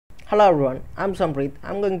Hello everyone, I'm Sampreet.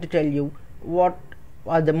 I'm going to tell you what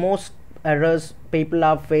are the most errors people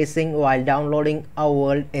are facing while downloading our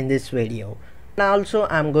world in this video. And also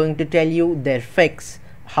I'm going to tell you their fix,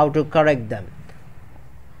 how to correct them.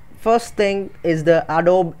 First thing is the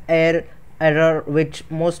Adobe error which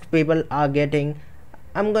most people are getting.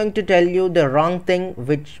 I'm going to tell you the wrong thing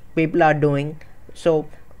which people are doing. So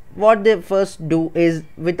what they first do is,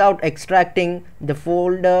 without extracting the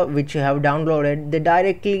folder which you have downloaded, they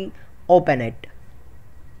directly open it.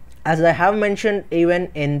 As I have mentioned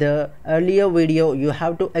even in the earlier video, you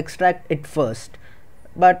have to extract it first,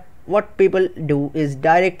 but what people do is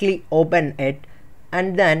directly open it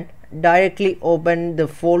and then directly open the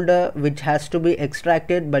folder which has to be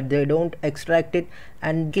extracted, but they don't extract it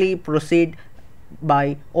and proceed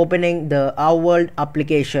by opening the Ourworld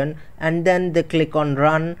application, and then they click on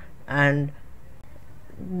run, and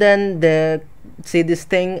then they see this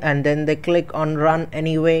thing and then they click on run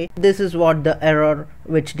anyway. This is what the error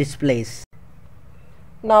which displays.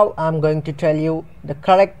 Now I'm going to tell you the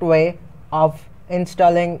correct way of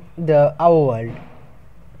installing the Ourworld.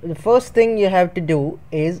 The first thing you have to do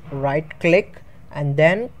is right click and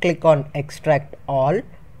then click on extract all,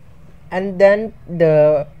 and then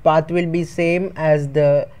the path will be same as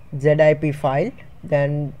the zip file.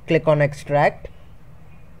 Then click on extract.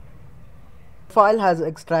 File has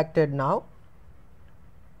extracted now.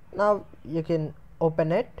 Now you can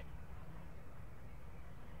open it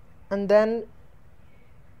and then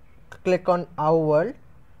click on Ourworld,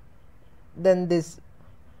 then this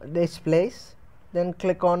displays, then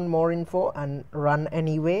click on more info and run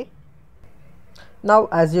anyway. Now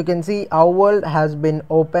as you can see, Ourworld has been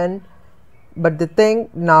opened, but the thing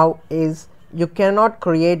now is you cannot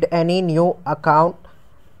create any new account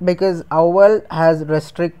because Ourworld has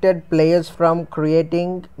restricted players from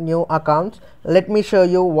creating new accounts. Let me show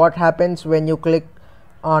you what happens when you click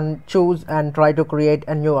on choose and try to create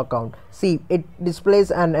a new account. See, it displays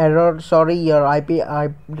an error, sorry, your IP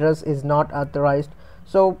address is not authorized,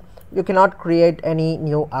 so you cannot create any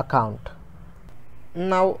new account.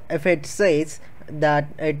 Now if it says that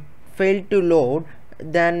it failed to load,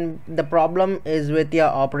 then the problem is with your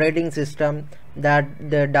operating system, that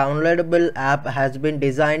the downloadable app has been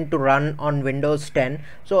designed to run on Windows 10.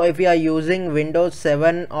 So if you are using Windows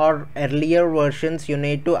 7 or earlier versions, you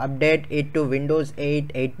need to update it to Windows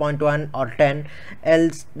 8, 8.1 or 10,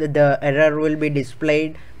 else the error will be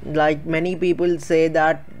displayed. Like many people say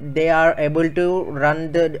that they are able to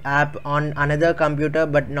run the app on another computer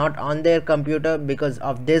but not on their computer because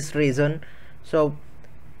of this reason. So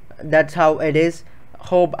that's how it is.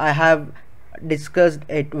 Hope I have discussed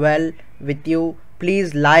it well with you.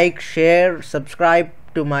 Please like, share, subscribe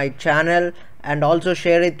to my channel, and also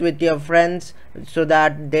share it with your friends so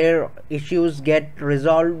that their issues get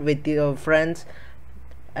resolved with your friends.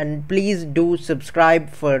 And please do subscribe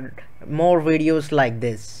for more videos like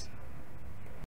this.